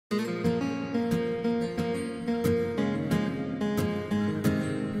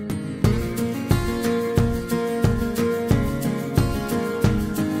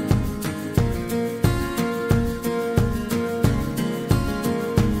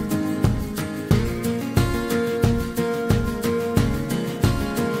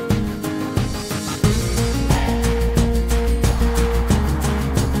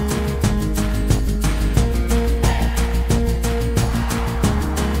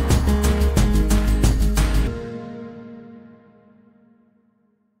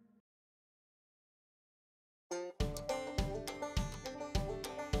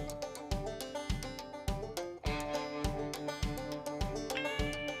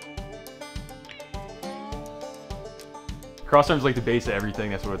Cross arm's like the base of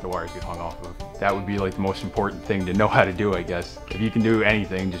everything. That's what the wires get hung off of. That would be like the most important thing to know how to do, I guess. If you can do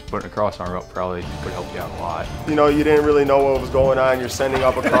anything, just putting a cross arm up probably would help you out a lot. You know, you didn't really know what was going on. You're sending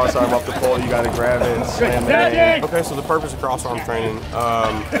up a cross arm up the pole. You got to grab it and slam it in. Okay, so the purpose of cross arm training,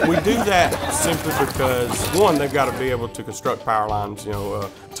 we do that simply because, one, they've got to be able to construct power lines, you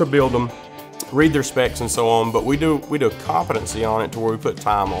know, to build them, read their specs and so on, but we do a competency on it to where we put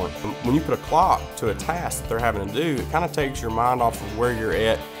time on it. When you put a clock to a task that they're having to do, it kind of takes your mind off of where you're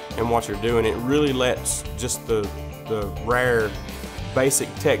at and what you're doing. It really lets just the rare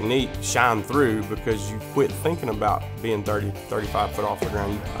basic technique shine through because you quit thinking about being 30, 35 foot off the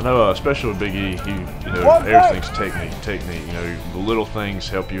ground. I know, especially with Big E, you know, everything's technique. You know, the little things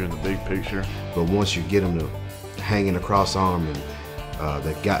help you in the big picture. But once you get them to hanging a cross arm and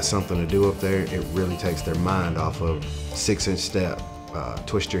they've got something to do up there, it really takes their mind off of 6-inch step,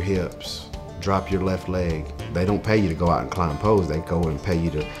 twist your hips, drop your left leg. They don't pay you to go out and climb poles, they go and pay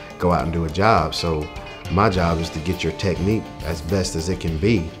you to go out and do a job. So my job is to get your technique as best as it can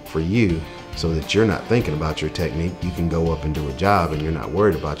be for you so that you're not thinking about your technique. You can go up and do a job and you're not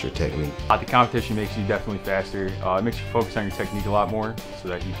worried about your technique. The competition makes you definitely faster. It makes you focus on your technique a lot more so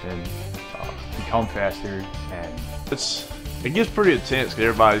that you can become faster. And it gets pretty intense because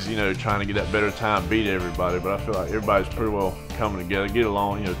everybody's, you know, trying to get that better time, beat everybody, but I feel like everybody's pretty well coming together, get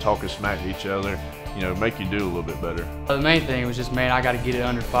along, you know, talking smack to each other, you know, make you do a little bit better. The main thing was just, man, I got to get it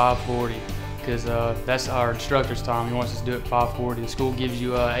under 540 because that's our instructor's time. He wants us to do it 540. The school gives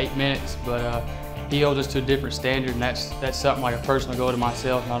you 8 minutes, but he holds us to a different standard, and that's something like a personal goal to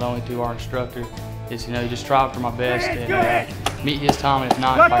myself, not only to our instructor. Is, you know, just strive for my best and meet his time, and if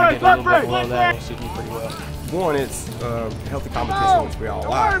not, if I can get a little bit below that, it'll suit me pretty well. One, it's healthy competition, which we all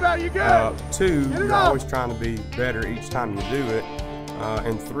like. Two, you're always trying to be better each time you do it.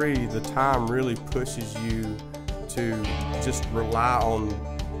 And three, the time really pushes you to just rely on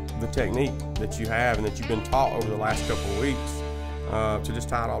the technique that you have and that you've been taught over the last couple of weeks to just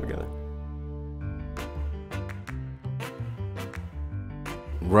tie it all together.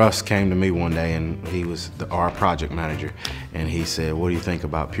 Russ came to me one day and he was our project manager, and he said, "What do you think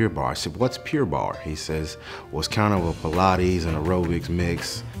about Pure Barre?" I said, "What's Pure Barre?" He says, "Well, it's kind of a Pilates and aerobics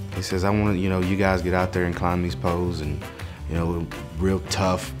mix." He says, "I want to, you know, you guys get out there and climb these poles and, you know, real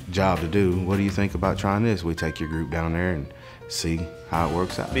tough job to do. What do you think about trying this?" We take your group down there and see how it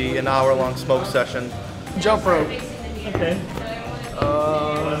works out. Be an hour-long smoke session. Jump rope. Okay.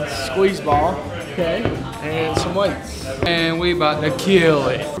 Squeeze ball. Okay. And some weights. And we about to kill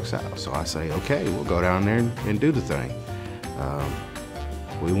it. So I say, okay, we'll go down there and do the thing.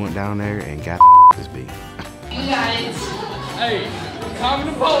 We went down there and got this beat. You got it. Hey, come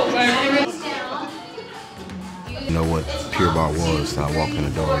to the pole, baby. You know what Pure Barre was, so I walked in the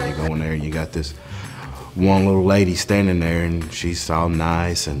door and you go in there and you got this one little lady standing there and she's all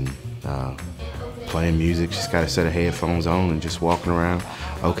nice and playing music. She's got a set of headphones on and just walking around.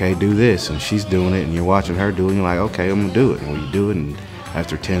 Okay, do this, and she's doing it and you're watching her do it and you're like, okay, I'm gonna do it. And well, you do it, and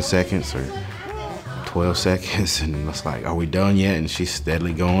after 10 seconds or 12 seconds and it's like, are we done yet? And she's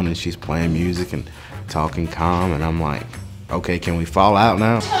steadily going and she's playing music and talking calm, and I'm like, okay, can we fall out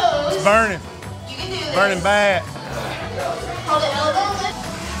now? It's burning. Burning bad. Hold it elbow.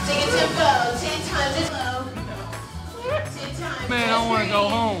 Take a tempo. 10 times slow. 10 times. Man, I want to go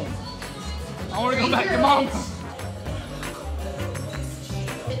home. I want to go back to mama.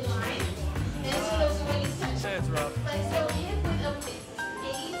 That's rough.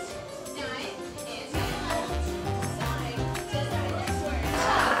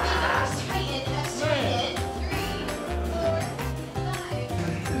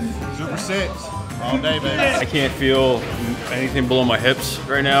 Super 6. All day, baby. I can't feel anything below my hips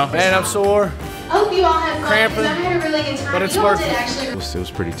right now. Man, I'm sore. I hope you all have fun. Cramping, I had a really good time. but it's You all worth did it. actually. It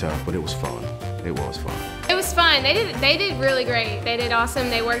was pretty tough, but it was fun. It was fun. It was fun. They did really great. They did awesome.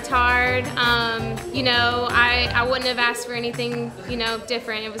 They worked hard. You know, I wouldn't have asked for anything, you know,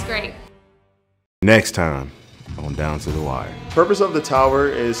 different. It was great. Next time on Down to the Wire. The purpose of the tower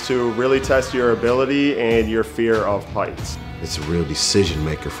is to really test your ability and your fear of heights. It's a real decision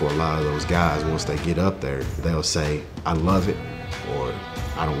maker for a lot of those guys. Once they get up there, they'll say, I love it, or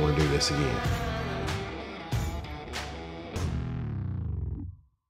I don't want to do this again.